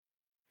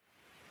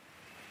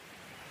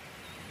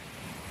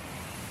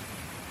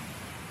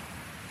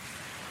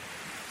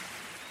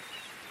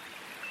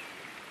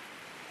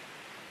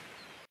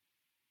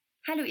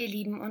Hallo ihr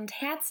Lieben und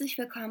herzlich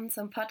willkommen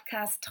zum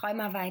Podcast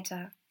Träumer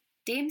weiter,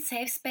 dem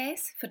Safe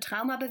Space für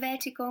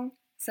Traumabewältigung,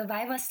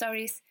 Survivor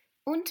Stories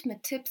und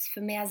mit Tipps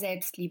für mehr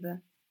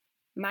Selbstliebe.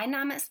 Mein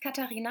Name ist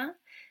Katharina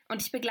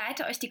und ich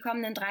begleite euch die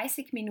kommenden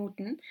 30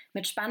 Minuten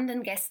mit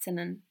spannenden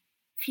Gästinnen.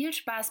 Viel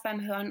Spaß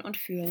beim Hören und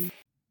Fühlen.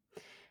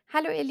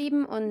 Hallo ihr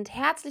Lieben und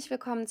herzlich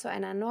willkommen zu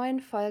einer neuen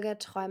Folge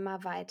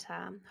Träumer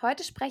weiter.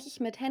 Heute spreche ich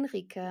mit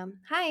Henrike.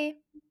 Hi,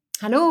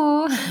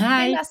 Hallo, schön,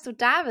 hi. dass du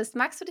da bist.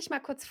 Magst du dich mal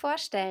kurz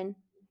vorstellen?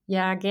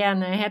 Ja,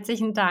 gerne.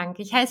 Herzlichen Dank.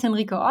 Ich heiße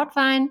Henrike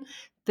Ortwein,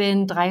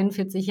 bin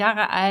 43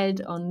 Jahre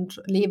alt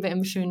und lebe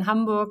im schönen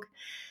Hamburg.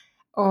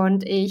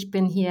 Und ich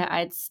bin hier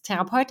als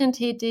Therapeutin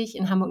tätig.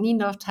 In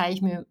Hamburg-Niendorf teile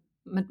ich mir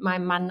mit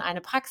meinem Mann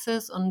eine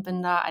Praxis und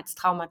bin da als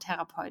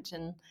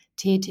Traumatherapeutin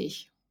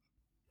tätig.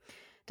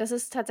 Das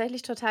ist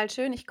tatsächlich total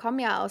schön. Ich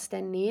komme ja aus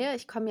der Nähe.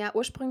 Ich komme ja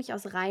ursprünglich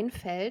aus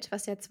Rheinfeld,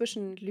 was ja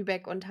zwischen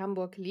Lübeck und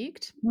Hamburg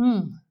liegt.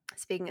 Hm.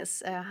 Deswegen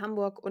ist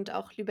Hamburg und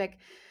auch Lübeck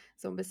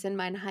so ein bisschen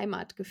mein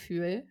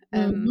Heimatgefühl.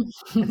 Mhm.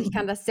 Also ich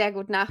kann das sehr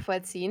gut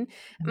nachvollziehen.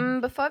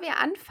 Bevor wir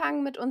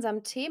anfangen mit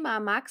unserem Thema,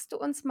 magst du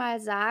uns mal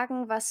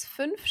sagen, was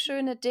 5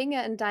 schöne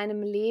Dinge in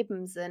deinem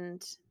Leben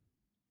sind?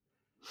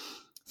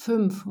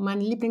 5.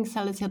 Meine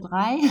Lieblingszahl ist ja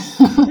 3.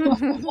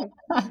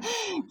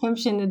 5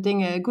 schöne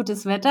Dinge.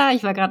 Gutes Wetter.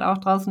 Ich war gerade auch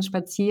draußen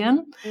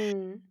spazieren.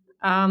 Mhm.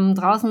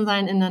 Draußen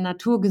sein in der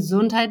Natur.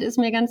 Gesundheit ist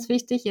mir ganz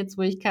wichtig. Jetzt,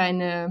 wo ich bin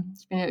ja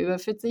über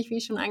 40, wie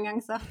ich schon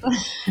eingangs sagte.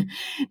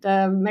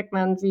 Da merkt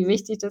man, wie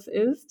wichtig das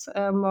ist,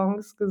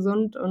 morgens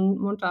gesund und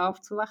munter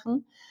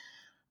aufzuwachen.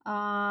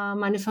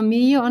 Meine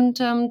Familie und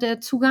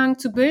der Zugang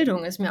zu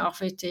Bildung ist mir auch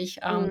wichtig.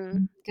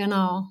 Mhm.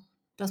 Genau,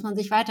 dass man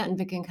sich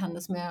weiterentwickeln kann,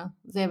 ist mir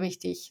sehr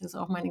wichtig. Das ist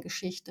auch meine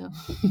Geschichte.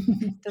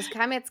 Das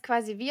kam jetzt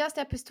quasi wie aus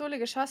der Pistole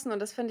geschossen und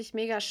das finde ich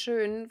mega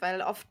schön,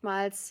 weil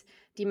oftmals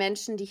die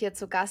Menschen, die hier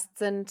zu Gast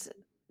sind,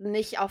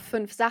 nicht auf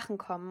 5 Sachen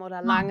kommen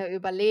oder Ah, lange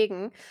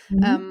überlegen.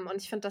 mhm.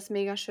 Und ich finde das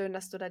mega schön,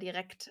 dass du da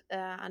direkt,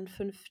 an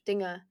 5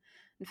 Dinge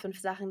an 5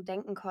 Sachen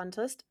denken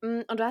konntest.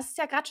 Und du hast es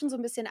ja grad schon so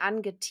 'n bisschen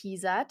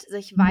angeteasert,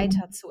 sich Mhm.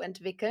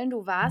 weiterzuentwickeln.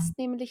 Du warst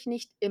nämlich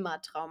nicht immer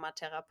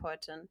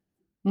Traumatherapeutin.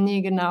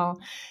 Ne, genau.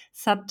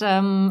 Es hat,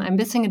 ein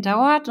bisschen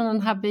gedauert und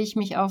dann habe ich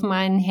mich auf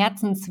meinen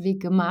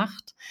Herzensweg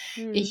gemacht.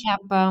 Ich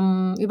Mhm.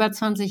 habe, über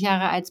 20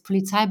 Jahre als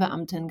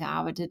Polizeibeamtin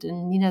gearbeitet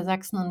in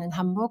Niedersachsen und in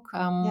Hamburg,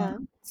 Ja,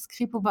 als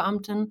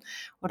Kripo-Beamtin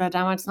oder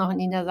damals noch in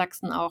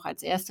Niedersachsen auch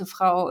als erste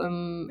Frau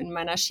in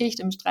meiner Schicht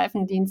im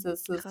Streifendienst.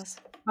 Das ist krass.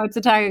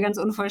 heutzutage ganz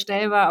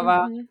unvorstellbar,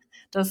 aber Mhm.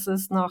 das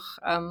ist noch,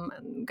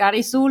 gar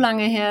nicht so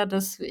lange her,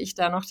 dass ich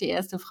da noch die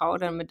erste Frau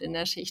dann mit in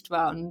der Schicht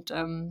war und,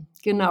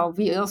 genau,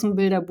 wie aus'm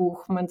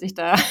Bilderbuch man sich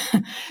da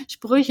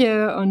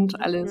Sprüche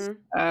und alles,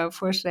 Mhm.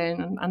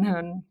 vorstellen und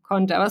anhören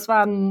konnte. Aber es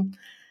war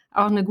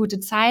auch 'ne gute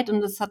Zeit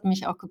und es hat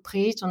mich auch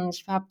geprägt und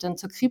ich habe dann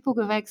zur Kripo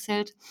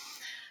gewechselt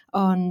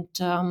und,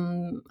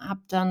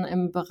 habe dann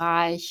im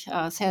Bereich,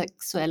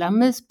 sexueller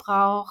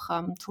Missbrauch,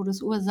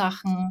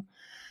 Todesursachen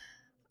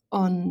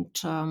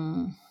und,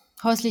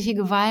 häusliche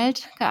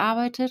Gewalt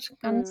gearbeitet,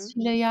 ganz Mhm.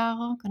 viele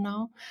Jahre,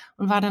 genau.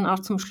 Und war dann auch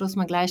zum Schluss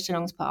mal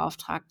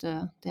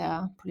Gleichstellungsbeauftragte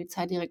der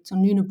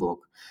Polizeidirektion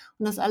Lüneburg.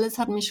 Und das alles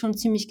hat mich schon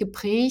ziemlich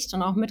geprägt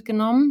und auch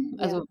mitgenommen,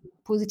 Ja. also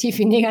positiv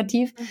wie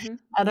negativ. Mhm.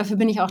 Aber dafür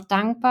bin ich auch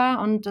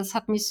dankbar und das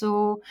hat mich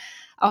so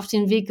auf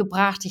den Weg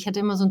gebracht. Ich hatte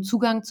immer so 'n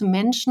Zugang zu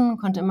Menschen,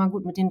 konnte immer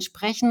gut mit denen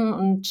sprechen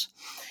und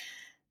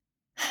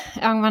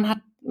irgendwann hat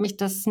mich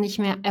das nicht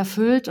mehr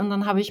erfüllt und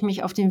dann habe ich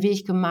mich auf den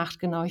Weg gemacht.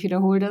 Genau, ich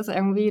wiederhole das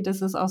irgendwie.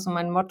 Das ist auch so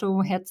mein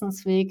Motto,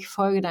 Herzensweg: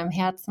 „Folge deinem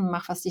Herzen,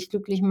 mach, was dich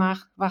glücklich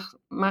mach,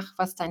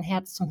 was dein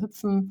Herz zum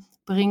Hüpfen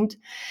bringt.“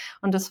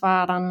 Und das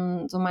war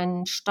dann so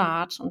mein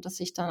Start und dass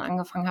ich dann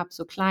angefangen habe,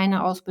 so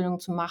kleine Ausbildungen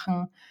zu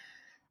machen.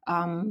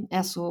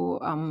 Erst so,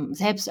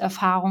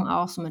 Selbsterfahrung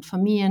auch so mit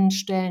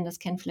Familienstellen, das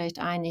kennen vielleicht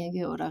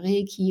einige, oder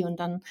Reiki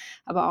und dann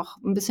aber auch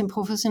 'n bisschen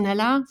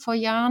professioneller vor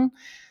Jahren.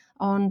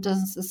 Und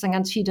das ist dann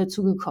ganz viel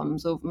dazugekommen,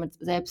 so mit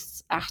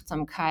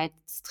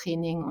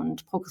Selbstachtsamkeitstraining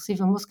und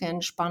progressive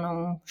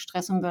Muskelentspannung,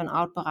 Stress- und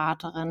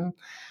Burnout-Beraterin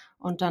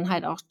und dann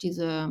halt auch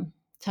diese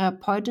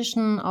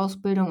therapeutischen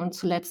Ausbildungen und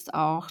zuletzt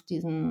auch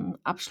diesen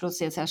Abschluss,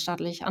 der ist ja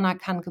staatlich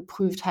anerkannt,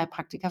 geprüft,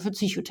 Heilpraktiker für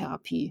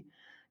Psychotherapie.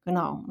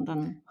 Genau. Und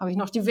dann habe ich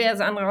noch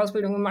diverse andere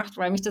Ausbildungen gemacht,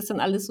 weil mich das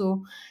dann alles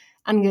so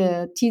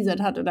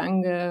angeteasert hat oder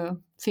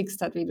angefixt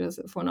hat, wie du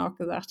es vorhin auch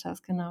gesagt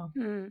hast, genau.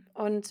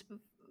 Und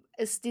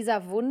ist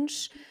dieser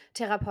Wunsch,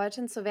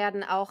 Therapeutin zu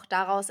werden, auch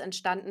daraus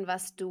entstanden,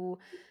 was du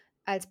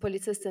als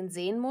Polizistin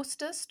sehen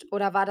musstest,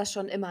 oder war das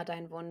schon immer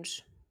dein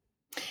Wunsch?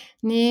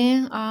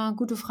 Ne,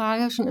 gute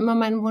Frage, schon immer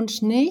mein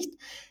Wunsch nicht.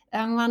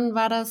 Irgendwann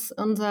war das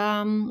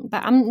unser,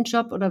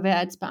 Beamtenjob oder wer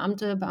als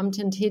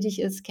Beamtin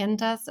tätig ist,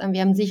 kennt das.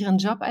 Wir haben 'n sicheren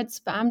Job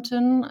als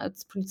Beamtin,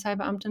 als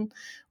Polizeibeamtin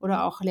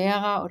oder auch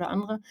Lehrer oder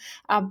andere.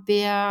 Aber,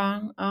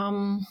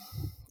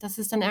 das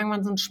ist dann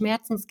irgendwann so 'n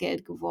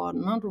Schmerzensgeld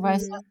geworden, ne? Du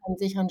weißt, du Mhm. hast einen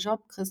sicheren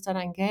Job, kriegst da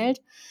dein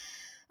Geld,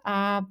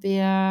 aber,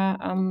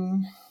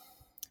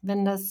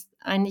 wenn das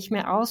einen nicht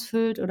mehr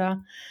ausfüllt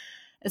oder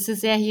es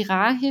ist sehr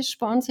hierarchisch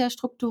bei uns ja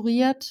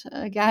strukturiert,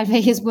 egal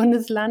welches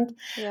Bundesland.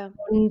 Ja.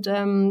 Und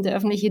der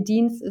öffentliche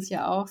Dienst ist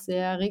ja auch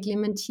sehr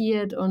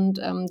reglementiert und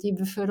die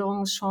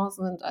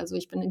Beförderungschancen sind, also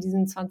ich bin in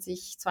diesen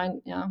 20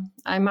 ja,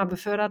 einmal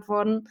befördert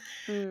worden.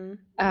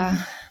 Mhm.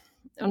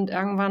 Und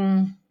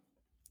irgendwann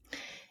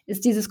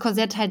ist dieses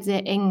Korsett halt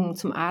sehr eng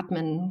zum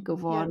Atmen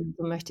geworden,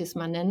 so möchte ich es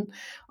mal nennen.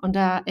 Und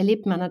da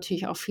erlebt man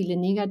natürlich auch viele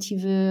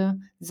negative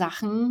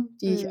Sachen,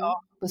 die ich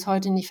auch bis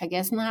heute nicht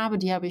vergessen habe.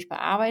 Die habe ich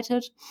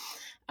bearbeitet.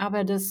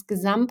 Aber das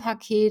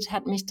Gesamtpaket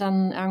hat mich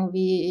dann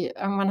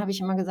irgendwann habe ich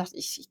immer gesagt,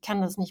 ich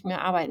kann das nicht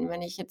mehr arbeiten.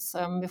 Wenn ich jetzt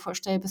mir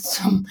vorstelle, bis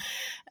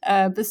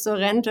zur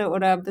Rente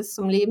oder bis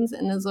zum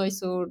Lebensende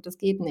das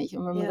geht nicht.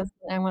 Und wenn man Ja. das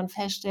dann irgendwann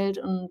feststellt,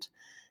 und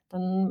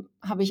dann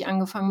habe ich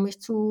angefangen, mich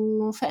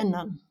zu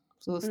verändern.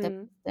 So Step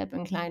by Step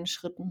in kleinen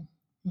Schritten.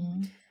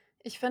 Mhm.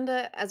 Ich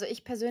finde, also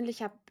ich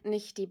persönlich habe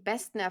nicht die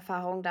besten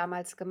Erfahrungen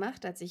damals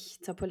gemacht, als ich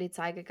zur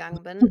Polizei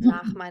gegangen bin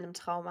nach meinem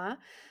Trauma,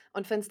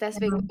 und finde es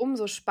deswegen Ja,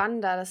 umso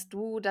spannender, dass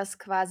du das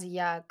quasi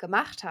ja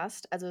gemacht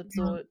hast. Also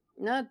so, ja.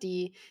 ne,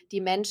 die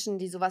Menschen,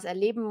 die sowas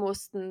erleben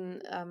mussten,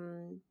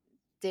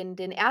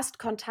 den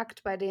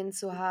Erstkontakt bei denen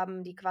zu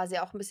haben, die quasi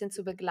auch ein bisschen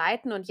zu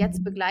begleiten, und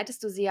jetzt Mhm.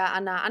 begleitest du sie ja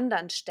an einer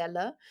anderen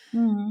Stelle.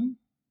 Mhm.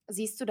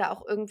 Siehst du da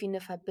auch irgendwie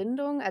eine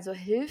Verbindung? Also,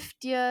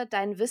 hilft dir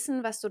dein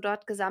Wissen, was du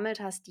dort gesammelt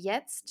hast,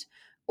 jetzt,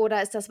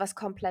 oder ist das was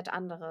komplett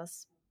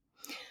anderes?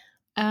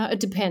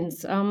 It depends.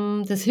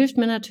 Das hilft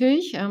mir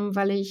natürlich,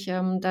 weil ich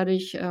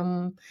dadurch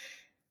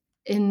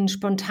in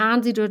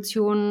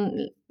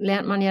Spontansituationen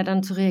lernt man ja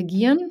dann zu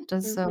reagieren.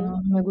 Das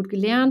Mhm, haben wir gut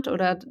gelernt.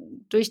 Oder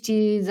durch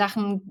die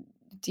Sachen,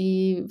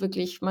 die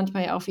wirklich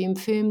manchmal ja auch wie im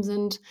Film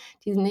sind,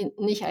 die sind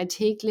nicht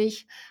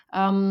alltäglich,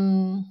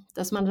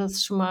 dass man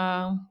das schon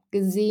mal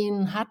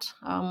gesehen hat.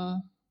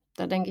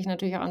 Da denke ich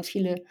natürlich auch an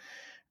viele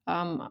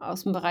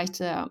aus dem Bereich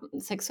der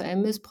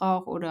sexuellen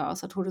Missbrauch oder aus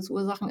der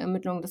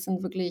Todesursachenermittlung. Das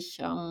sind wirklich,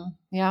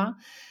 ja.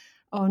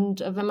 Und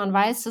wenn man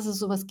weiß, dass es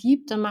sowas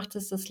gibt, dann macht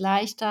es das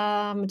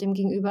leichter, mit dem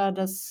Gegenüber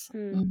das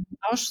mhm.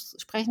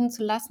 aussprechen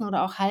zu lassen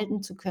oder auch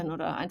halten zu können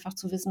oder einfach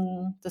zu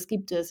wissen, das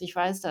gibt es, ich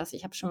weiß das,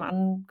 ich habe es schon mal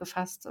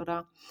angefasst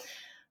oder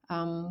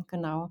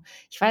genau.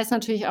 Ich weiß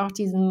natürlich auch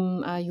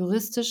diesen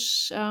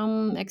juristisch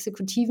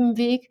exekutiven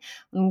Weg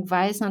und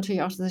weiß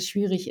natürlich auch, dass es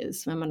schwierig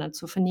ist, wenn man dann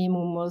zur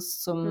Vernehmung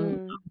muss, zum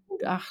Mhm.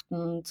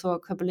 Gutachten,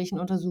 zur körperlichen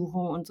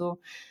Untersuchung und so.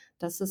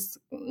 Das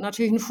ist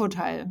natürlich 'n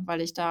Vorteil,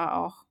 weil ich da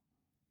auch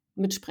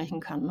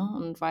mitsprechen kann, ne,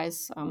 und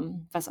weiß,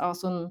 was auch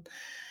so 'n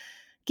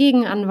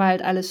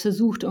Gegenanwalt alles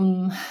versucht,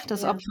 um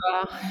das Ja.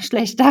 Opfer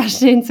schlecht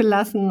dastehen zu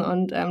lassen.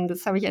 Und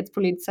das habe ich als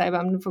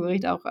Polizeibeamte vor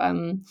Gericht auch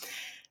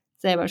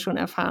selber schon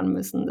erfahren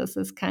müssen. Das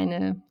ist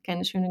keine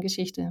schöne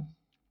Geschichte.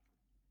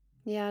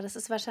 Ja, das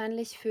ist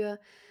wahrscheinlich für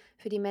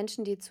die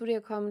Menschen, die zu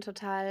dir kommen,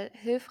 total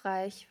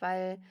hilfreich,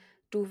 weil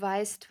du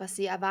weißt, was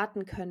sie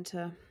erwarten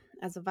könnte.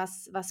 Also,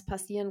 was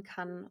passieren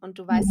kann, und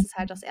du weißt es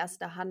halt aus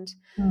erster Hand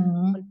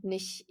Mhm. und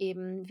nicht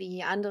eben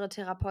wie andere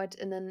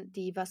TherapeutInnen,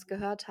 die was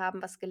gehört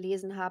haben, was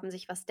gelesen haben,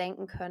 sich was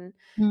denken können,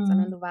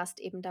 sondern Mhm. du warst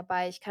eben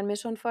dabei. Ich kann mir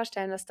schon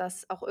vorstellen, dass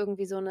das auch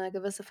irgendwie so eine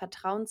gewisse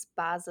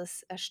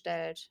Vertrauensbasis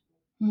erstellt.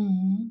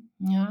 Mhm.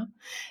 Ja.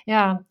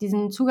 Ja,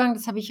 diesen Zugang,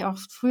 das habe ich auch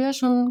früher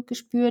schon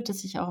gespürt,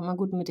 dass ich auch immer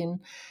gut mit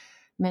den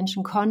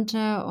Menschen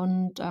konnte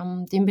und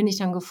dem bin ich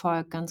dann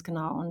gefolgt, ganz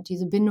genau. Und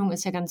diese Bindung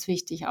ist ja ganz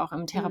wichtig, auch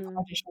im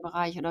Mhm. therapeutischen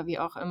Bereich oder wie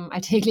auch im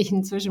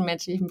alltäglichen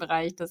zwischenmenschlichen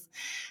Bereich. Dass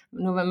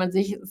nur wenn man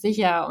sich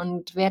sicher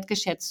und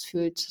wertgeschätzt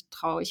fühlt,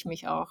 traue ich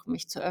mich auch,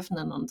 mich zu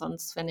öffnen. Und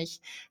sonst, wenn ich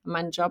an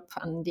meinen Job,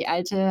 an die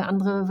alte,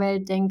 andere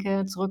Welt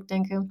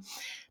zurückdenke,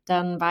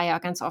 dann war ja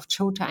ganz oft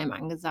Showtime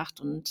angesagt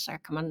und da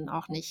kann man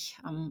auch nicht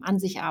an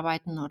sich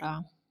arbeiten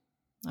oder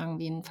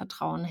irgendwie 'n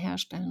Vertrauen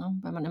herstellen, ne,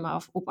 wenn man immer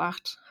auf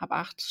Obacht,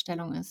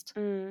 Hab-Acht-Stellung ist.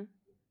 Mhm.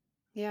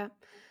 Ja,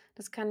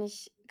 das kann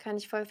ich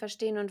voll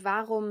verstehen. Und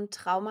warum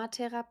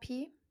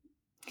Traumatherapie?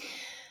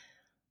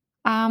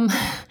 Ähm,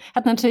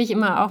 hat natürlich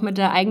immer auch mit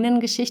der eigenen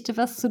Geschichte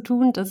was zu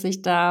tun, dass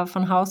ich da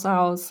von Haus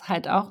aus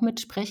halt auch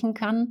mitsprechen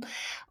kann.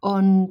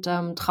 Und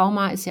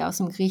Trauma ist ja aus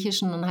dem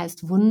Griechischen und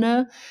heißt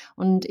Wunde.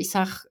 Und ich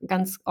sage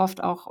ganz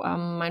oft auch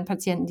meinen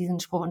Patienten diesen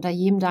Spruch: „Unter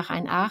jedem Dach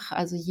ein Ach."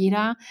 Also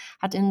jeder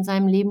hat in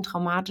seinem Leben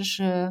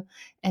traumatische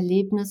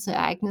Erlebnisse,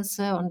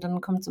 Ereignisse, und dann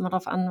kommt es immer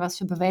darauf an, was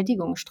für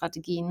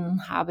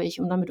Bewältigungsstrategien habe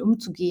ich, um damit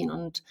umzugehen.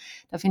 Und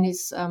da finde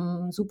ich's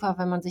super,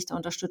 wenn man sich da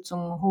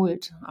Unterstützung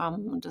holt,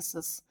 und dass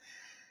das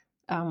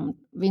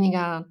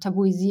weniger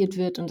tabuisiert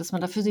wird und dass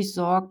man da für sich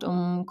sorgt,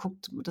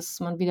 guckt, dass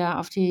man wieder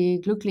auf die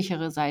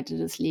glücklichere Seite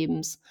des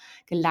Lebens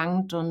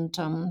gelangt. Und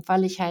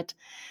weil ich halt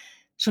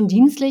schon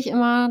dienstlich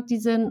immer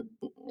diese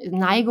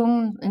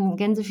Neigung in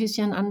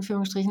Gänsefüßchen in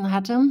Anführungsstrichen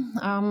hatte,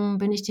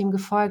 bin ich dem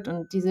gefolgt.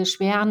 Und diese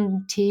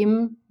schweren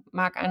Themen,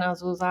 mag einer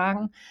so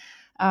sagen,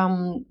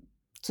 ähm,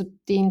 zu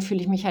denen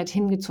fühle ich mich halt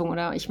hingezogen,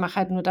 oder ich mache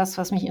halt nur das,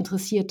 was mich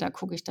interessiert. Da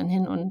gucke ich dann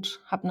hin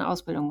und habe 'ne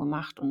Ausbildung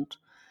gemacht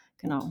und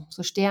genau.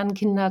 So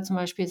Sternenkinder zum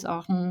Beispiel ist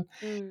auch 'n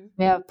Mhm.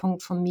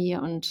 Schwerpunkt von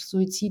mir, und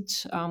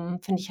Suizid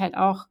finde ich halt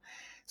auch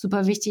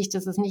super wichtig,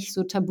 dass es nicht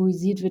so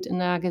tabuisiert wird in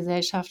der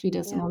Gesellschaft, wie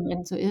das im Ja.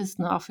 Moment so ist,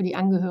 ne, auch für die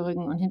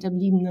Angehörigen und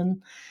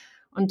Hinterbliebenen.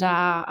 Und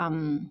da,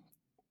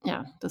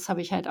 ja, das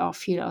habe ich halt auch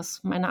viel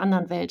aus meiner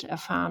anderen Welt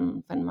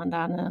erfahren, wenn man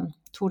da 'ne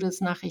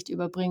Todesnachricht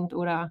überbringt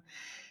oder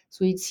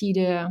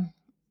Suizide,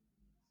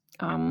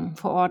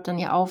 vor Ort dann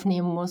ja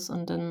aufnehmen muss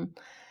und dann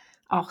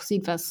auch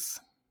sieht,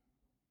 was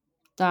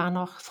da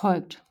noch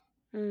folgt.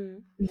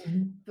 Mhm.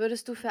 Mhm.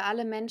 Würdest du für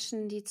alle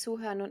Menschen, die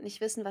zuhören und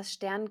nicht wissen, was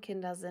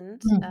Sternkinder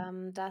sind, Mhm.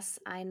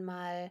 das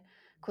einmal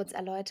kurz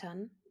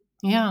erläutern?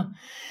 Ja,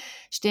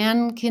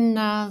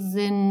 Sternkinder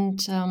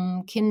sind,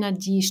 Kinder,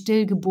 die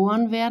still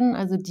geboren werden,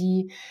 also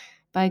die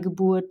bei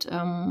Geburt,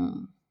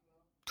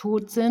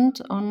 tot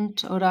sind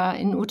und oder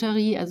in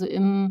Uteri, also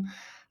im,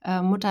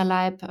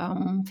 Mutterleib,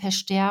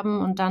 versterben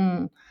und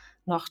dann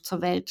noch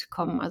zur Welt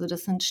kommen. Also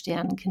das sind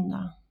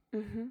Sternkinder.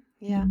 Mhm,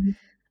 ja. Mhm.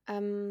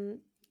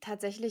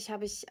 Tatsächlich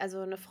habe ich also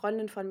eine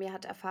Freundin von mir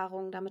hat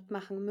Erfahrungen damit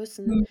machen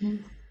müssen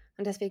Mhm.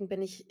 und deswegen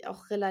bin ich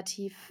auch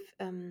relativ,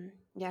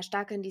 ja,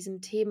 stark in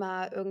diesem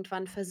Thema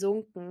irgendwann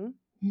versunken.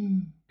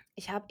 Mhm.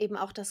 Ich habe eben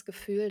auch das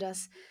Gefühl,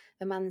 dass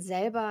wenn man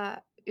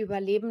selber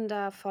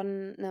Überlebender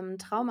von einem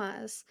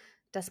Trauma ist,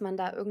 dass man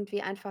da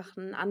irgendwie einfach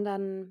einen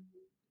anderen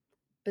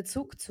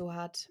Bezug zu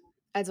hat.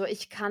 Also,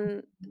 ich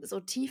kann so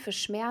tiefe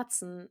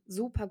Schmerzen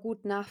super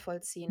gut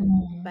nachvollziehen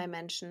Mhm. bei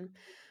Menschen.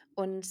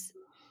 Und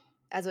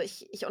also,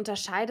 ich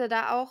unterscheide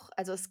da auch.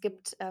 Also, es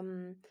gibt,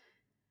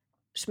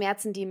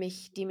 Schmerzen, die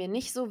mir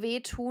nicht so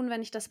wehtun,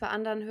 wenn ich das bei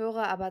anderen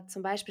höre, aber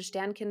zum Beispiel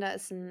Sternkinder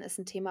ist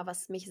ein Thema,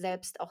 was mich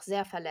selbst auch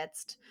sehr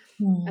verletzt.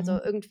 Also,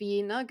 Mhm.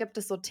 irgendwie, ne, gibt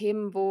es so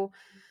Themen, wo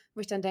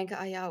ich dann denke: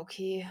 „Ah ja,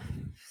 okay,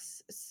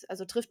 es ist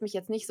also, trifft mich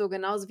jetzt nicht so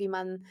genauso, wie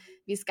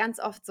es ganz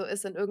oft so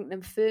ist in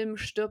irgendeinem Film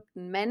stirbt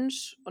ein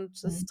Mensch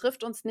und es Mhm.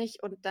 trifft uns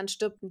nicht und dann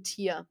stirbt ein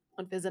Tier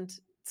und wir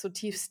sind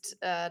zutiefst,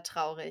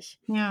 traurig.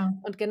 Ja.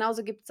 Und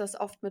genauso gibt's das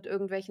oft mit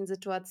irgendwelchen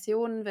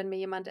Situationen, wenn mir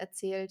jemand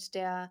erzählt,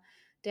 der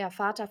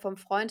Vater vom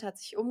Freund hat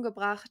sich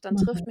umgebracht, dann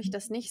trifft mich Mhm.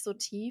 das nicht so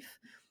tief,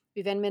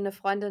 wie wenn mir 'ne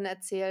Freundin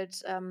erzählt,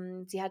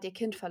 sie hat ihr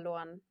Kind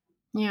verloren.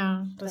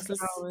 Ja, das Das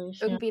ist glaube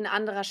ich, ja. irgendwie 'n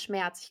anderer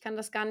Schmerz. Ich kann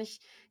das gar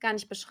nicht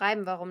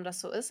beschreiben, warum das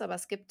so ist, aber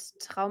es gibt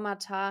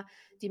Traumata,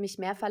 die mich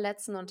mehr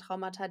verletzen und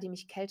Traumata, die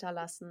mich kälter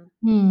lassen.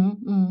 Mhm,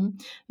 mhm.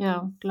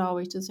 Ja,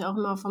 glaube ich. Das ist ja auch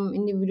immer vom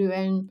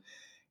individuellen,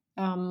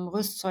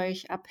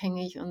 Rüstzeug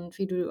abhängig und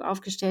wie du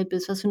aufgestellt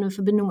bist, was für 'ne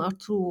Verbindung auch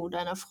zu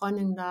deiner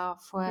Freundin da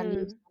vorher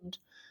lief Mhm.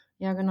 und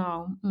ja,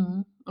 genau.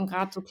 Mhm. Und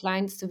grad so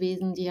kleinste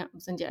Wesen, die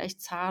sind ja echt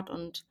zart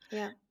und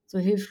Ja. so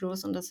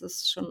hilflos und das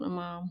ist schon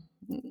immer,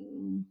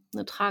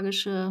 'ne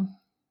tragische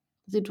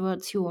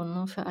Situation,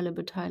 ne, für alle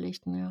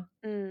Beteiligten, ja.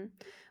 Mhm.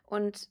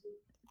 Und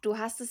du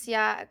hast es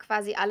ja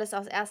quasi alles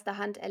aus erster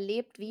Hand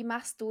erlebt. Wie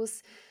machst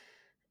du's,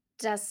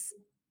 dass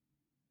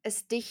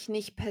es dich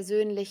nicht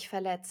persönlich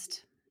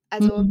verletzt?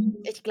 Also, Mhm.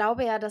 ich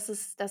glaube ja,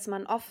 dass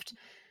man oft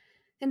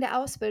in der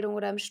Ausbildung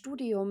oder im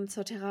Studium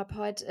zur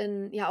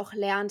Therapeutin ja auch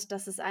lernt,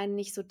 dass es einen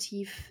nicht so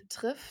tief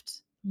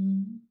trifft.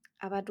 Mhm.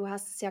 Aber du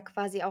hast es ja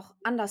quasi auch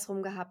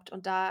andersrum gehabt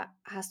und da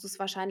hast du's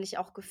wahrscheinlich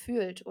auch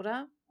gefühlt,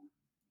 oder?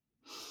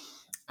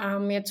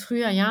 Jetzt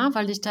früher ja,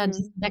 weil ich da Mhm.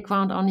 diesen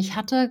Background auch nicht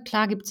hatte.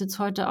 Klar gibt's jetzt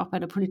heute auch bei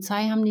der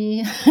Polizei haben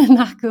die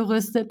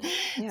nachgerüstet,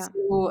 Ja.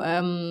 so,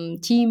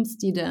 Teams,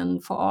 die dann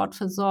vor Ort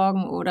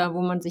versorgen oder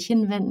wo man sich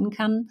hinwenden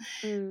kann.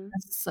 Mhm.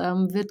 Das,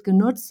 wird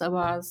genutzt,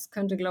 aber es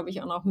könnte, glaube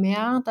ich, auch noch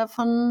mehr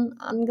davon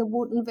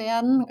angeboten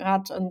werden.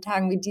 Grad an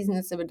Tagen wie diesen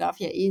ist der Bedarf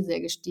ja eh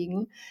sehr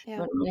gestiegen.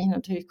 Ja. Dann meine ich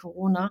natürlich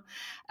Corona.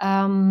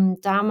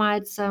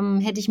 Damals,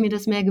 hätte ich mir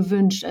das mehr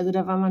gewünscht. Also,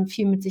 da war man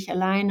viel mit sich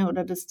alleine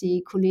oder dass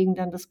die Kollegen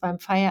dann das beim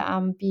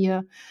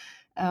Feierabendbier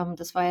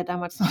das war ja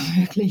damals noch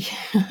möglich.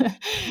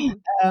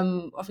 Mhm.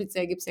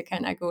 Offiziell gibt's ja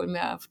keinen Alkohol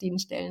mehr auf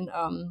Dienststellen,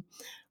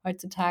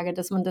 heutzutage,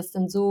 dass man das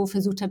dann so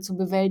versucht hat zu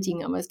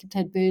bewältigen. Aber es gibt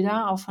halt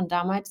Bilder auch von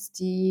damals,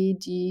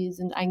 die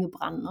sind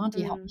eingebrannt, ne?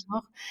 Die habe Mhm. ich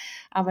noch.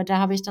 Aber da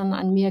habe ich dann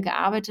an mir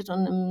gearbeitet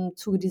und im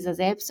Zuge dieser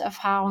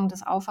Selbsterfahrung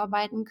das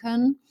aufarbeiten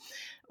können.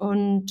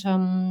 Und,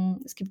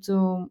 es gibt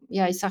so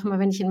ja, ich sage mal,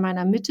 wenn ich in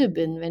meiner Mitte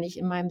bin, wenn ich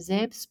in meinem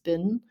Selbst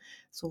bin,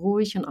 so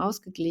ruhig und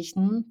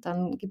ausgeglichen,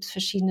 dann gibt's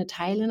verschiedene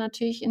Teile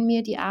natürlich in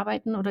mir, die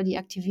arbeiten oder die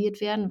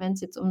aktiviert werden,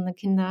 wenn's jetzt um 'ne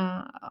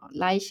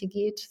Kinderleiche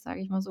geht,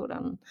 sage ich mal so, oder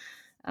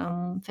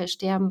 'n,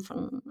 Versterben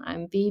von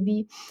einem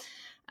Baby.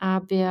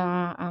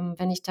 Aber,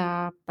 wenn ich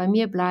da bei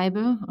mir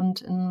bleibe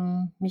und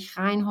in mich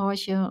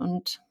reinhorche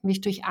und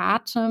mich durch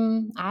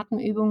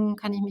Atemübungen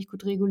kann ich mich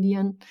gut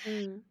regulieren.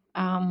 Mhm.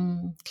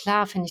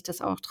 Klar finde ich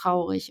das auch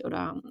traurig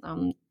oder,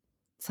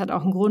 es hat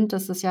auch 'n Grund,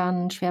 dass das ja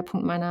 'n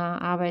Schwerpunkt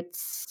meiner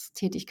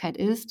Arbeitstätigkeit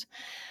ist.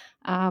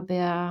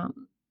 Aber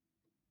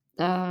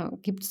da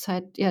gibt's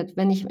halt ja,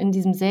 wenn ich in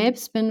diesem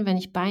Selbst bin, wenn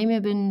ich bei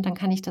mir bin, dann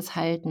kann ich das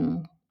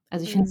halten.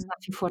 Also, ich finde es Mhm. nach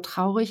wie vor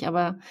traurig,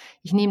 aber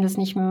ich nehme das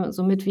nicht mehr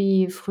so mit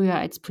wie früher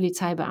als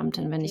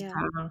Polizeibeamtin, wenn ich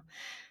Ja. da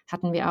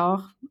hatten wir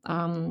auch,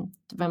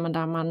 wenn man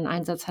da mal 'n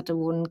Einsatz hatte,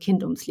 wo 'n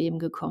Kind ums Leben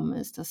gekommen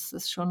ist.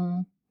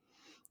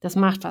 Das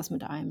macht was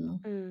mit einem,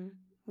 ne? Mhm.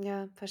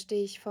 Ja,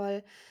 verstehe ich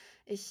voll.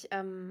 Ich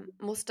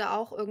musste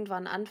auch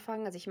irgendwann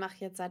anfangen. Also ich mache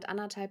jetzt seit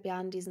 1,5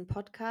 Jahren diesen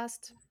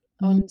Podcast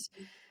Mhm. und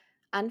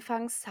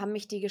anfangs haben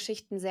mich die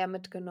Geschichten sehr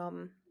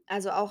mitgenommen.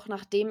 Also auch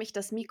nachdem ich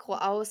das Mikro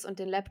aus und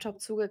den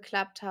Laptop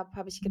zugeklappt habe,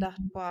 habe ich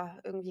gedacht,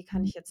 boah, irgendwie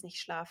kann ich jetzt nicht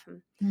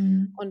schlafen.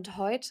 Mhm. Und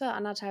heute,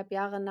 1,5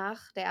 Jahre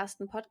nach der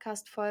ersten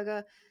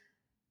Podcast-Folge,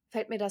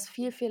 fällt mir das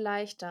viel, viel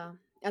leichter.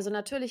 Also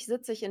natürlich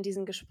sitze ich in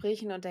diesen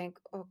Gesprächen und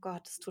denke, oh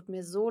Gott, es tut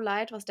mir so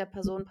leid, was der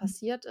Person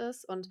passiert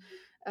ist. Und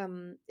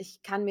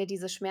ich kann mir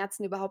diese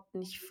Schmerzen überhaupt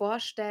nicht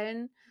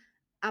vorstellen.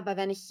 Aber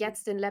wenn ich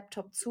jetzt den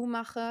Laptop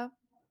zumache,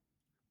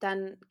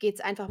 dann geht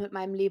es einfach mit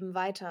meinem Leben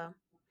weiter.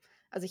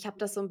 Also, ich habe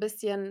das so ein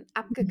bisschen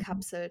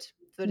abgekapselt,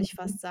 würde ich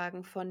fast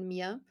sagen, von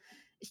mir.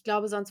 Ich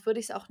glaube, sonst würde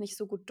ich es auch nicht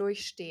so gut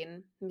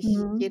durchstehen,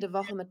 mich Mhm. jede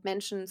Woche mit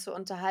Menschen zu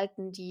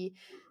unterhalten, die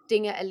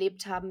Dinge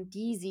erlebt haben,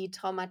 die sie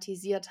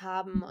traumatisiert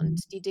haben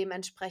Mhm. und die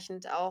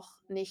dementsprechend auch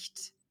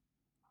nicht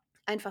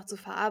einfach zu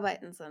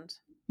verarbeiten sind.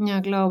 Ja,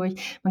 glaube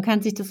ich. Man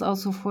kann sich das auch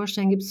so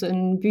vorstellen, gibt's so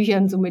in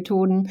Büchern so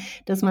Methoden,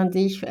 dass man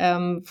sich,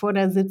 vor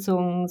der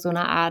Sitzung so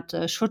 'ne Art,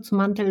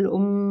 Schutzmantel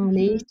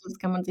Mhm. umlegt. Das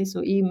kann man sich so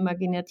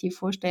imaginativ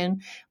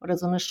vorstellen oder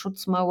so 'ne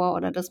Schutzmauer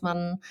oder dass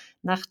man,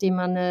 nachdem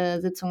man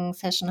 'ne Sitzung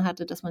Session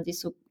hatte, dass man sich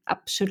so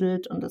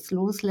abschüttelt und das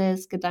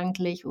loslässt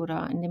gedanklich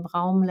oder in dem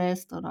Raum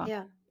lässt oder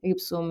Ja. da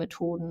gibt's so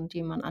Methoden,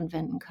 die man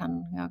anwenden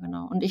kann. Ja,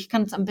 genau. Und ich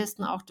kann's am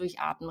besten auch durch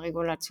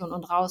Atemregulation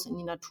und raus in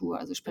die Natur,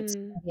 also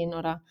Mhm. spazieren gehen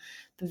oder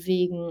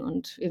bewegen.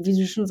 Und wie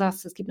du schon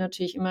sagst, es gibt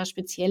natürlich immer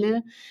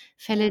spezielle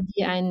Fälle, Ja.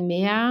 die einen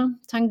mehr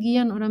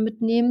tangieren oder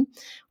mitnehmen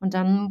und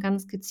dann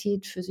ganz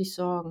gezielt für sich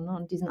sorgen, ne,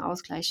 und diesen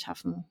Ausgleich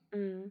schaffen.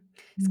 Mhm.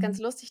 Ist ganz Mhm.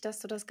 lustig, dass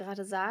du das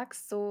gerade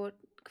sagst, so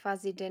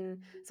quasi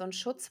den so 'n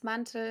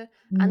Schutzmantel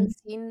Mhm.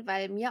 anziehen,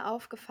 weil mir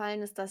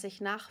aufgefallen ist, dass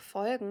ich nach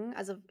Folgen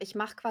also, ich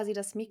mache quasi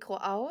das Mikro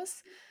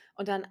aus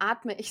und dann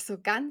atme ich so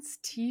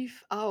ganz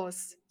tief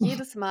aus,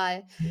 jedes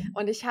Mal. Mhm.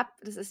 Und ich habe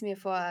das ist mir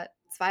vor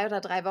 2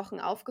 oder 3 Wochen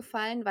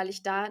aufgefallen, weil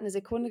ich da 'ne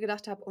Sekunde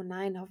gedacht habe: „Oh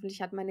nein,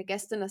 hoffentlich hat meine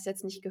Gästin das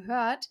jetzt nicht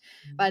gehört“,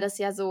 weil das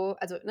ja so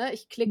also, ne,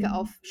 ich klicke Mhm.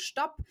 auf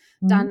Stopp,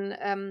 Mhm.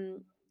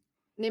 dann,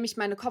 nehme ich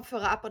meine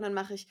Kopfhörer ab und dann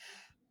mache ich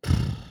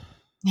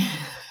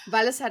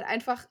weil es halt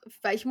einfach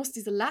weil ich muss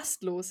diese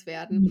Last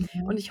loswerden.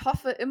 Und Mhm. ich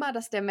hoffe immer,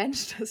 dass der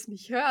Mensch das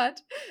nicht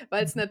hört,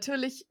 weil's Mhm.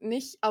 natürlich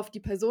nicht auf die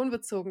Person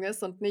bezogen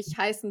ist und nicht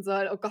heißen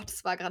soll: „Oh Gott,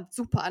 es war grad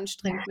super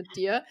anstrengend mit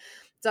dir“,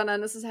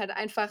 sondern es ist halt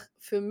einfach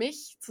für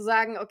mich zu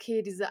sagen: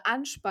 „Okay, diese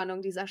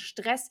Anspannung, dieser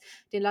Stress,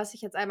 den lasse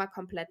ich jetzt einmal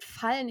komplett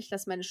fallen. Ich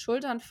lasse meine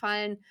Schultern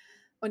fallen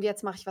und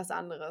jetzt mache ich was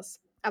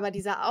anderes.“ Aber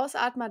dieser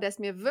Ausatmer, der ist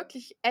mir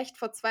wirklich echt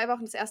vor 2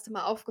 Wochen das erste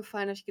Mal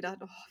aufgefallen, da habe ich gedacht: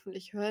 „Oh,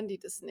 hoffentlich hören die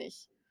das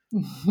nicht.“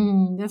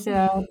 Mhm, das ist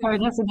ja toll,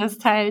 dass du das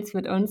teilst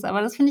mit uns,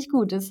 aber das finde ich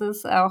gut. Das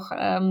ist auch,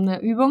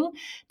 'ne Übung,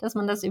 dass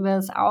man das über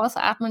das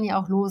Ausatmen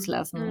ja auch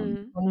loslassen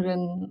Mhm. wenn du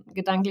dann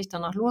gedanklich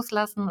dann auch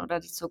loslassen oder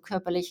dich so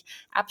körperlich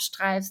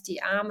abstreifst,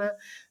 die Arme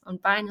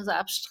und Beine so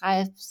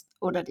abstreifst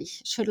oder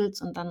dich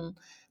schüttelst und dann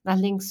nach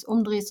links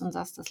umdrehst und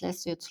sagst: „Das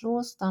lässt du jetzt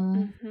los“,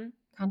 dann Mhm.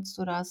 kannst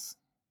du das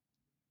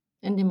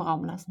in dem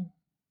Raum lassen.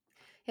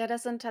 Ja,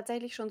 das sind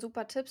tatsächlich schon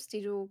super Tipps,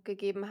 die du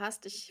gegeben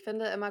hast. Ich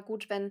finde immer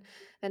gut, wenn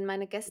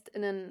meine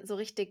GästInnen so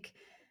richtig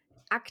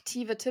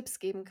aktive Tipps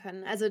geben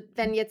können. Also,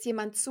 wenn jetzt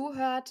jemand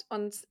zuhört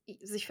und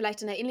sich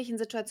vielleicht in einer ähnlichen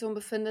Situation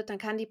befindet, dann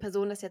kann die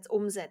Person das jetzt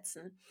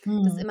umsetzen.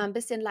 Das ist Mhm. immer ein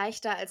bisschen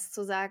leichter, als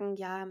zu sagen: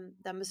 „Ja,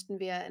 da müssten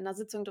wir in 'ner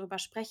Sitzung drüber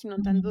sprechen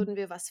und dann Mhm. würden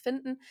wir was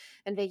finden.“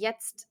 Wenn wir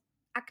jetzt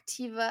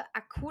aktive,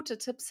 akute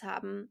Tipps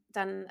haben,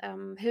 dann,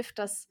 hilft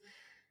das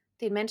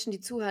den Menschen, die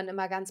zuhören,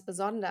 immer ganz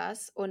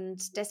besonders.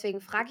 Und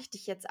deswegen frage ich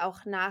dich jetzt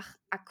auch nach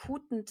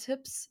akuten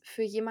Tipps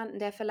für jemanden,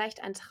 der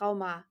vielleicht ein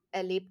Trauma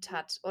erlebt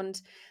hat.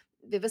 Und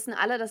wir wissen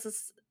alle, dass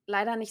es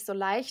leider nicht so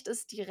leicht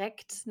ist,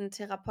 direkt einen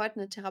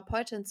Therapeuten, eine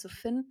Therapeutin zu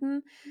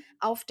finden.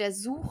 Auf der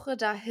Suche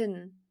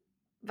dahin,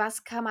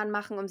 was kann man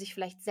machen, um sich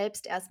vielleicht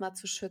selbst erstmal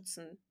zu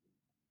schützen?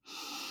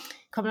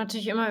 Kommt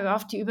natürlich immer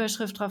auf die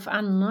Überschrift drauf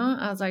an,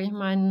 ne? Sage ich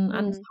meinen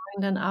Mhm.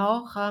 Anfragenden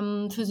auch.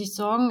 Für sich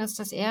sorgen ist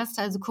das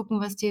Erste, also gucken,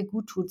 was dir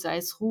gut tut, sei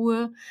es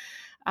Ruhe,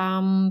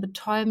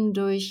 betäuben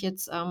durch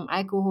jetzt,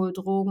 Alkohol,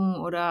 Drogen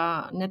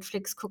oder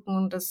Netflix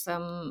gucken. Das,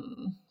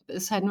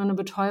 ist halt nur 'ne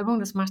Betäubung,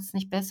 das macht's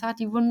nicht besser,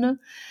 die Wunde.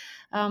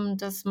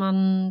 Dass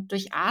man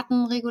durch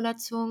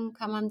Atemregulation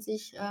kann man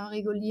sich,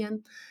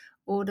 regulieren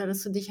oder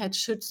dass du dich halt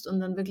schützt und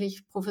dann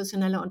wirklich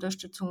professionelle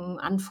Unterstützung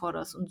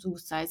anforderst und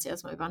suchst, sei es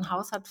erst mal über 'n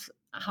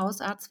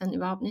Hausarzt, wenn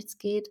überhaupt nichts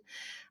geht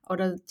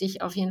oder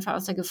dich auf jeden Fall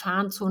aus der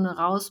Gefahrenzone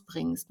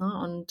rausbringst, ne,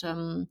 und,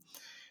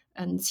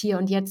 ins Hier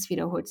und Jetzt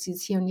wiederholst.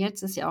 Dieses Hier und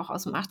Jetzt ist ja auch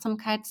aus'm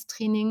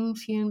Achtsamkeitstraining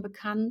vielen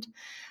bekannt.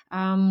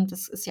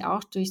 Das ist ja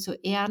auch durch so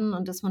Erden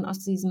und dass man aus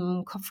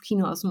diesem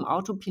Kopfkino, aus'm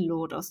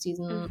Autopilot, aus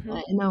diesen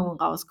Mhm. Erinnerungen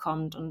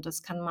rauskommt. Und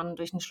das kann man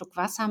durch 'n Schluck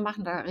Wasser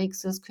machen, da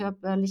regst du das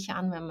Körperliche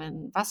an, wenn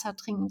wir Wasser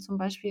trinken zum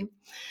Beispiel.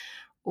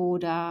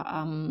 Oder,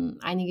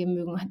 einige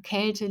mögen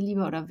Kälte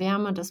lieber oder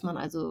Wärme, dass man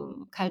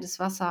also kaltes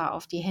Wasser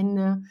auf die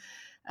Hände,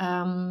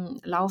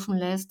 laufen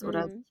lässt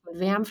oder Mhm. sich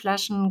mit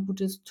Wärmflaschen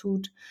Gutes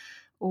tut.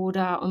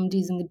 Oder um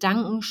diesen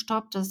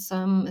Gedankenstopp, das,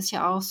 ist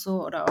ja auch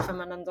so oder auch wenn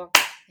man dann so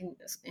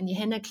in die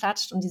Hände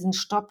klatscht und diesen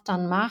Stopp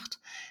dann macht,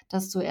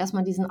 dass du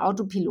erstmal diesen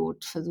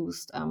Autopilot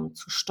versuchst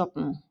zu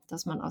stoppen,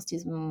 dass man aus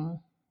diesem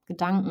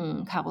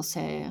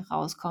Gedankenkarussell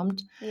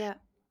rauskommt.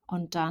 Ja.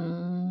 Und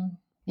dann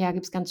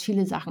gibt es ganz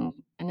viele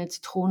Sachen. Eine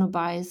Zitrone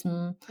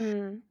beißen,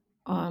 Mhm.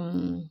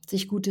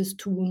 sich Gutes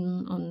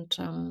tun und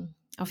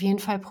auf jeden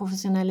Fall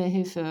professionelle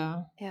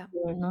Hilfe Ja.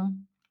 holen,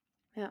 ne?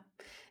 Ja.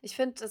 Ich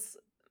finde es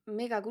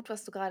mega gut,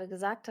 was du gerade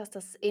gesagt hast.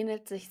 Das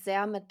ähnelt sich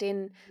sehr mit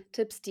den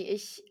Tipps, die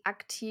ich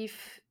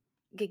aktiv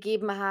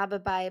gegeben habe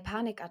bei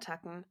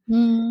Panikattacken.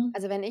 Mhm.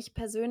 Also, wenn ich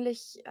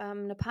persönlich,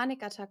 'ne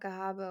Panikattacke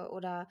habe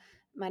oder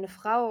meine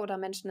Frau oder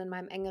Menschen in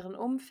meinem engeren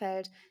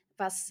Umfeld,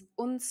 was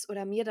uns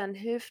oder mir dann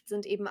hilft,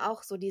 sind eben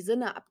auch so die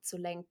Sinne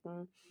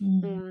abzulenken,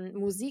 Mhm.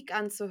 Musik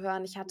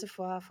anzuhören. Ich hatte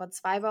vor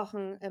 2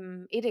 Wochen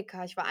im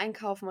Edeka, ich war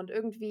einkaufen und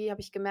irgendwie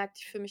habe ich gemerkt,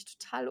 ich fühle mich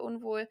total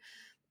unwohl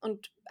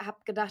und habe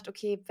gedacht: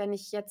 „Okay, wenn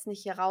ich jetzt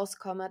nicht hier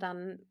rauskomme,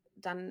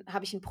 dann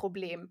habe ich ein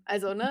Problem.“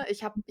 Also, ne,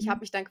 ich habe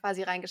mich dann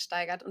quasi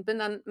reingesteigert und bin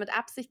dann mit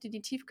Absicht in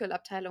die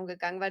Tiefkühlabteilung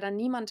gegangen, weil da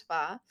niemand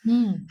war,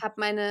 Mhm. habe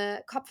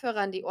meine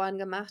Kopfhörer in die Ohren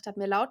gemacht, habe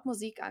mir laut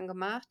Musik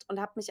angemacht und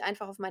habe mich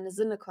einfach auf meine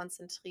Sinne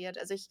konzentriert.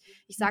 Also, ich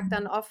sage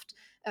dann Mhm. oft,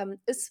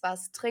 „Iss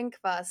was, trink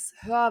was,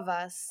 hör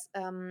was,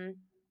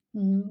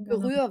 Mhm,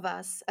 genau. berühre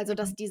was“, also, Ja,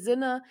 dass die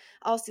Sinne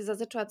aus dieser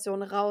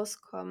Situation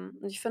rauskommen.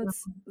 Und ich finde ja.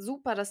 es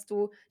super, dass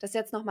du das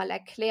jetzt noch mal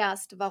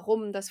erklärst,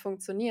 warum das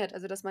funktioniert,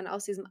 also, dass man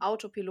aus diesem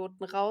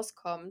Autopiloten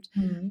rauskommt,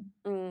 Mhm.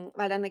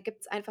 weil dann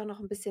ergibt's einfach noch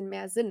 'n bisschen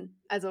mehr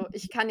Sinn. Also,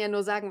 ich kann ja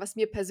nur sagen, was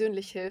mir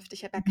persönlich hilft.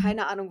 Ich habe ja Mhm.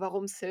 keine Ahnung,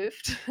 warum's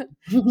hilft.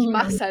 Ich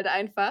mache es halt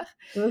einfach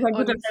Du bist ein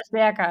guter und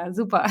Verstärker,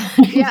 super.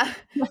 ja,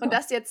 und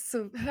das jetzt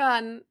zu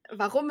hören,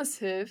 warum es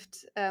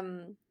hilft,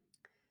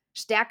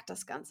 stärkt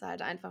das Ganze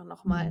halt einfach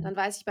noch mal. Mhm. Dann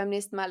weiß ich beim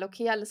nächsten Mal: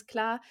 „Okay, alles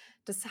klar,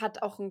 das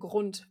hat auch 'n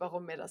Grund,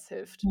 warum mir das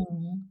hilft.“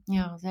 Mhm.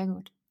 Ja, sehr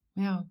gut.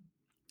 Ja.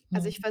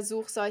 Also, Mhm. ich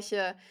versuche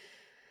solche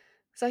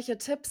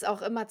Tipps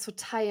auch immer zu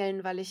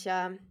teilen, weil ich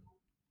ja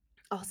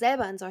auch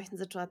selber in solchen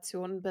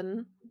Situationen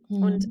bin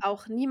und Mhm.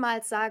 auch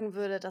niemals sagen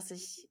würde, dass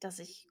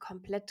ich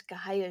komplett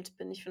geheilt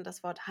bin. Ich finde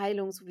das Wort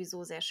Heilung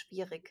sowieso sehr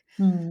schwierig.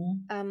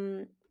 Mhm.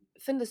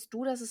 Findest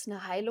du, dass es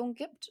 'ne Heilung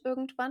gibt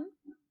irgendwann?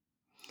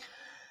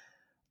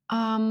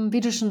 Wie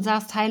du schon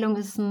sagst, Heilung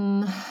ist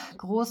 'n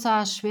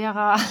großer,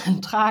 schwerer,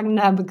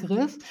 tragender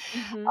Begriff.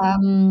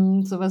 Mhm.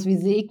 So was wie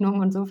Segnung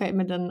und so fällt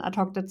mir dann ad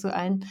hoc dazu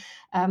ein.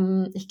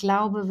 Ich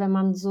glaube, wenn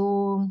man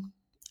so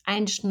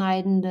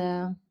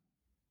einschneidende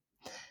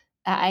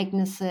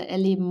Ereignisse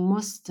erleben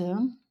musste,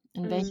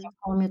 in welcher Mhm.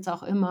 Form jetzt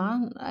auch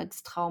immer,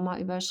 als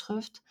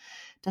Traumaüberschrift.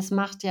 Das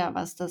macht ja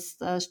was, das,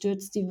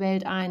 stürzt die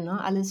Welt ein,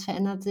 ne? Alles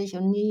verändert sich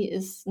und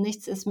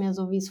nichts ist mehr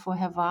so, wie es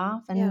vorher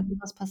war, Ja. wenn so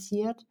was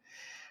passiert.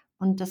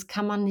 Und das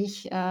kann man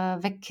nicht,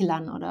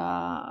 wegkillern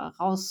oder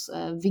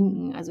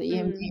winken. Also,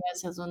 Mhm. EMDR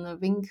ist ja so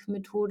 'ne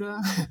Winkmethode,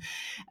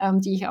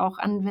 die ich auch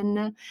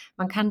anwende.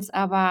 Man kann's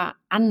aber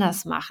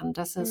anders machen,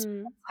 dass es mit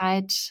Mhm. der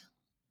Zeit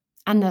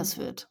anders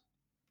wird.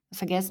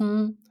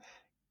 Vergessen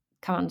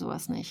kann man so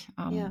was nicht,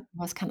 Ja.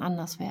 aber es kann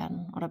anders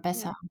werden oder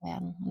besser Ja.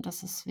 werden und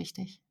das ist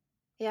wichtig.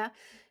 Ja,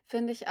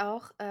 finde ich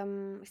auch.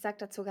 Ich sage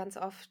dazu ganz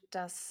oft,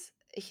 dass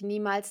ich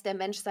niemals der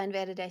Mensch sein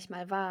werde, der ich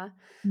mal war.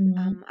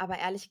 Mhm. Aber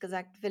ehrlich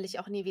gesagt will ich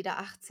auch nie wieder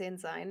 18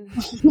 sein.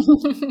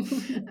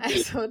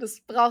 Also,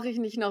 das brauche ich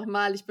nicht noch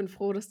mal. Ich bin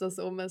froh, dass das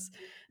ist.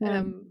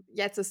 Ja.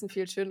 Jetzt ist 'n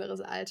viel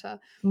schöneres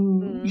Alter.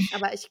 Mhm.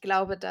 Aber ich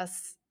glaube,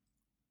 dass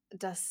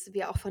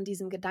wir auch von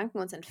diesem Gedanken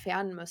uns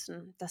entfernen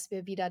müssen, dass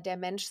wir wieder der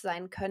Mensch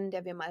sein können,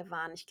 der wir mal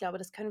waren. Ich glaube,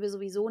 das können wir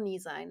sowieso nie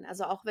sein.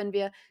 Also, auch wenn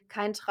wir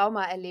kein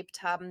Trauma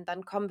erlebt haben,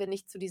 dann kommen wir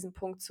nicht zu diesem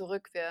Punkt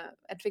zurück. Wir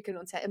entwickeln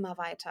uns ja immer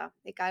weiter,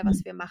 egal Mhm.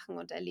 was wir machen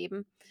und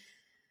erleben.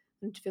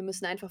 Und wir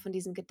müssen einfach von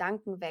diesem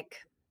Gedanken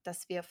weg,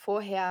 dass wir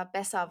vorher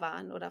besser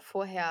waren oder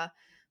vorher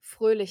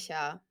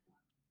fröhlicher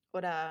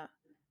oder,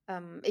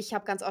 ich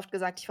habe ganz oft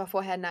gesagt, ich war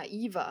vorher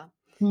naiver.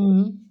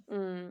 Mhm.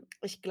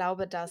 Ich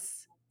glaube,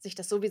 dass sich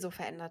das sowieso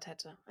verändert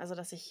hätte. Also,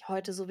 dass ich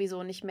heute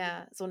sowieso nicht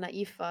mehr so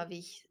naiv war, wie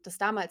ich das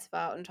damals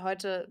war und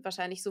heute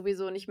wahrscheinlich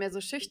sowieso nicht mehr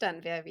so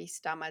schüchtern wäre, wie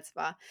ich's damals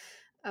war.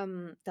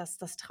 Dass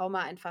das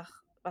Trauma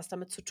einfach was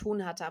damit zu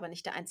tun hatte, aber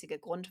nicht der einzige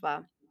Grund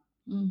war.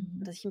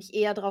 Und Mhm. dass ich mich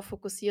eher darauf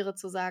fokussiere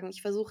zu sagen: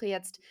 „Ich versuche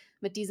jetzt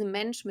mit diesem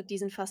Mensch, mit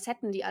diesen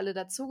Facetten, die alle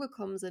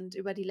dazugekommen sind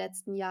über die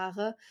letzten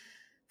Jahre,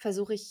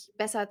 versuche ich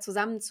besser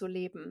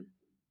zusammenzuleben.“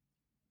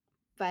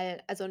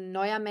 Weil also 'n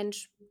neuer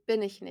Mensch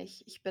bin ich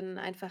nicht. Ich bin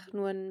einfach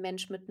nur 'n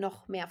Mensch mit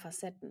noch mehr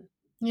Facetten.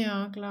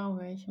 Ja,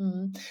 glaube ich. Mhm.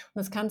 Und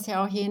das kannst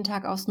ja auch jeden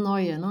Tag aufs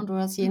Neue, ne? Du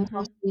hast jeden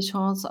Tag Mhm. die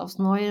Chance, aufs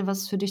Neue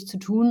was für dich zu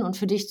tun und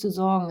für dich zu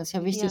sorgen. Ist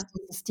ja wichtig, Ja,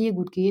 dass es dir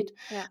gut geht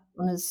ja.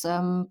 und es,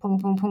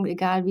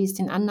 egal wie es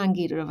den anderen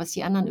geht oder was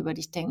die anderen über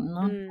dich denken,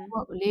 ne? Mhm.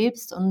 Du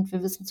lebst und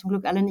wir wissen zum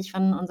Glück alle nicht,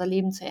 wann unser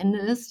Leben zu Ende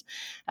ist.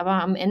 Aber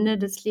am Ende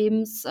des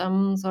Lebens,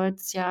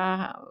 soll's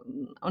ja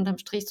unterm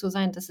Strich so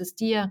sein, dass es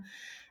dir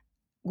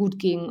gut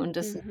ging und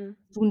dass Mhm.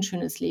 du 'n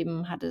schönes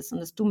Leben hattest und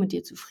dass du mit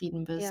dir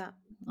zufrieden bist. Ja.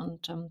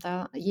 Und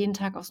da jeden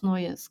Tag aufs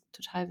Neue ist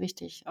total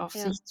wichtig, auf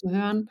Ja. sich zu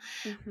hören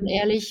und Mhm.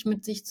 ehrlich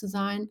mit sich zu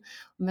sein.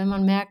 Und wenn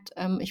man merkt,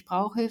 ich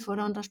brauche Hilfe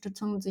oder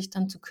Unterstützung, sich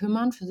dann zu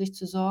kümmern, für sich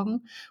zu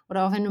sorgen.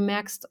 Oder auch wenn du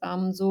merkst,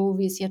 so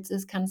wie es jetzt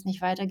ist, kann es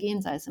nicht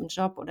weitergehen, sei es im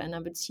Job oder in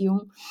einer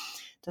Beziehung,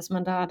 dass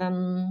man da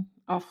dann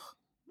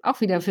auch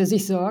wieder für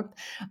sich sorgt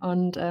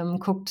und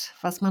guckt,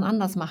 was man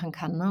anders machen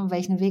kann, ne?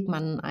 Welchen Weg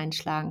man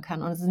einschlagen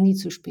kann. Und es ist nie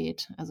zu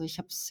spät. Also ich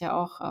habe es ja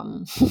auch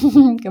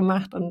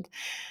gemacht und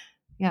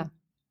ja,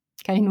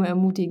 kann ich nur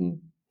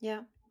ermutigen.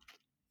 Ja.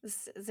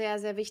 Es ist sehr,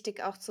 sehr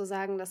wichtig auch zu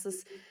sagen, dass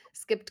es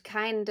gibt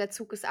keinen, der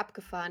Zug ist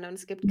abgefahren und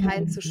es gibt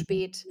kein zu Mhm.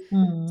 spät.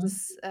 Es Mhm.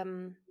 ist,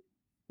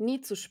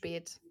 nie zu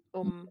spät,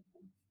 um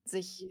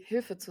sich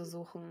Hilfe zu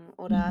suchen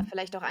oder Mhm.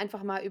 vielleicht auch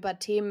einfach mal über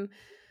Themen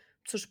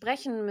zu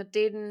sprechen, mit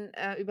denen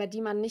über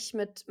die man nicht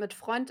mit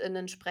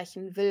FreundInnen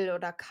sprechen will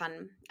oder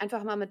kann.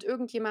 Einfach mal mit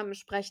irgendjemandem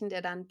sprechen,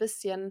 der da ein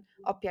bisschen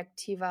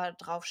objektiver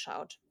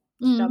draufschaut.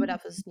 Ich glaube, Mhm.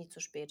 dafür ist es nie zu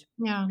spät.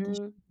 Ja, das Mhm.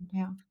 stimmt,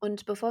 ja.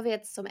 Und bevor wir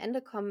jetzt zum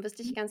Ende kommen,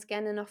 wüsste ich ganz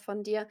gerne noch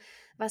von dir,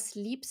 was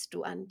liebst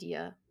du an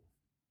dir?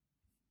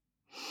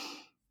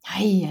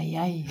 Ei, ei,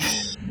 ei.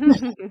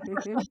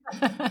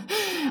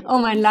 Oh,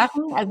 mein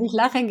Lachen. Also, ich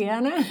lache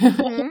gerne.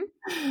 Mhm,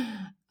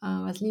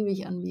 Was liebe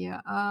ich an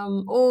mir?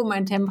 Oh,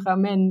 mein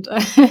Temperament.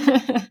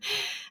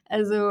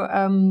 Also,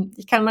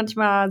 ich kann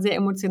manchmal sehr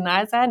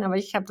emotional sein, aber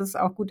ich habe das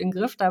auch gut im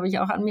Griff. Da habe ich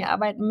auch an mir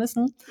arbeiten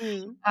müssen.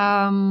 mhm,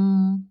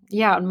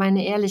 Ja, und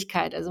meine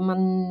Ehrlichkeit. Also,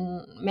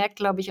 man merkt,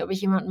 glaube ich, ob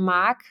ich jemanden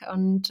mag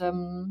und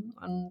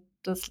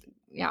das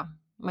ja,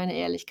 meine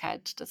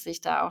Ehrlichkeit, dass ich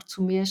da auch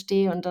zu mir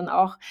stehe und dann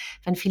auch,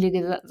 wenn viele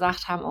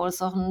gesagt haben: „Oh,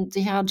 ist doch 'n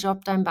sicherer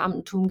Job, dein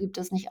Beamtentum, gib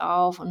das nicht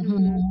auf“ und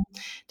mhm.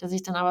 dass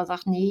ich dann aber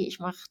sage: „Ne, ich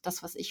mache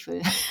das, was ich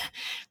will,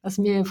 was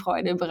mir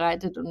Freude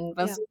bereitet und Ja.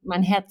 was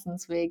mein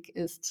Herzensweg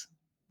ist.“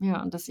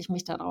 Ja, und dass ich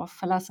mich da drauf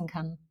verlassen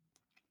kann.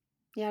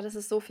 Ja, das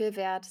ist so viel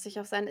wert. Sich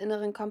auf seinen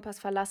inneren Kompass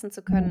verlassen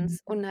zu können, Mhm.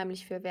 ist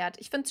unheimlich viel wert.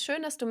 Ich finde es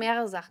schön, dass du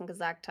mehrere Sachen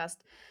gesagt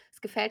hast. Es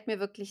gefällt mir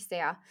wirklich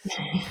sehr.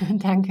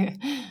 Danke.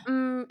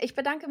 Ich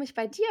bedanke mich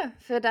bei dir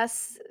für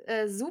das,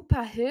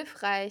 super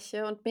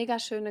hilfreiche und mega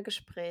schöne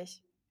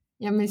Gespräch.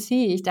 Ja,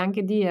 merci. Ich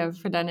danke dir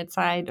für deine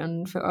Zeit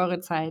und für eure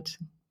Zeit.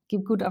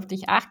 Gib gut auf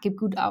dich Acht, gib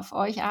gut auf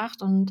euch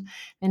Acht und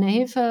wenn ihr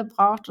Hilfe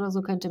braucht oder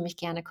so, könnt ihr mich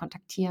gerne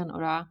kontaktieren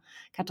oder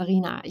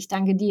Katharina. Ich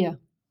danke dir.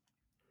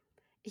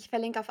 Ich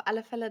verlinke auf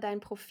alle Fälle dein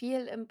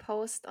Profil im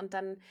Post und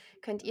dann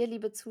könnt ihr,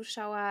 liebe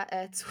Zuschauer,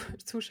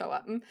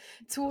 Zuschauer,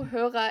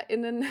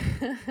 ZuhörerInnen,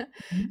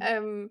 Mhm.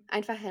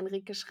 einfach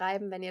Henrike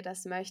schreiben, wenn ihr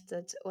das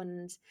möchtet.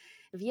 Und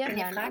wir Wenn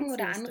ihr hören Fragen uns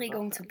oder nächste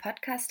Anregungen Woche. zum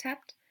Podcast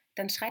habt,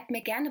 dann schreibt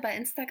mir gerne bei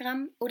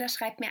Instagram oder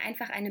schreibt mir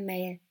einfach eine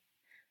Mail.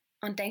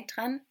 Und denkt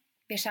dran,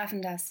 wir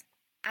schaffen das.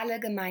 Alle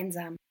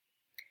gemeinsam.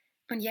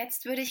 Und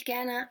jetzt würde ich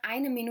gerne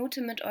 1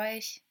 Minute mit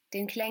euch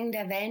den Klängen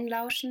der Wellen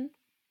lauschen,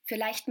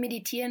 vielleicht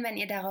meditieren, wenn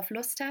ihr darauf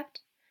Lust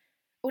habt,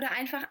 oder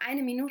einfach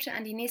 1 Minute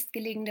an die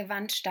nächstgelegene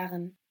Wand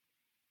starren,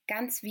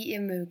 ganz wie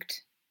ihr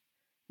mögt.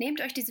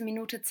 Nehmt euch diese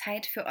Minute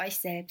Zeit für euch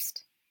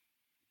selbst.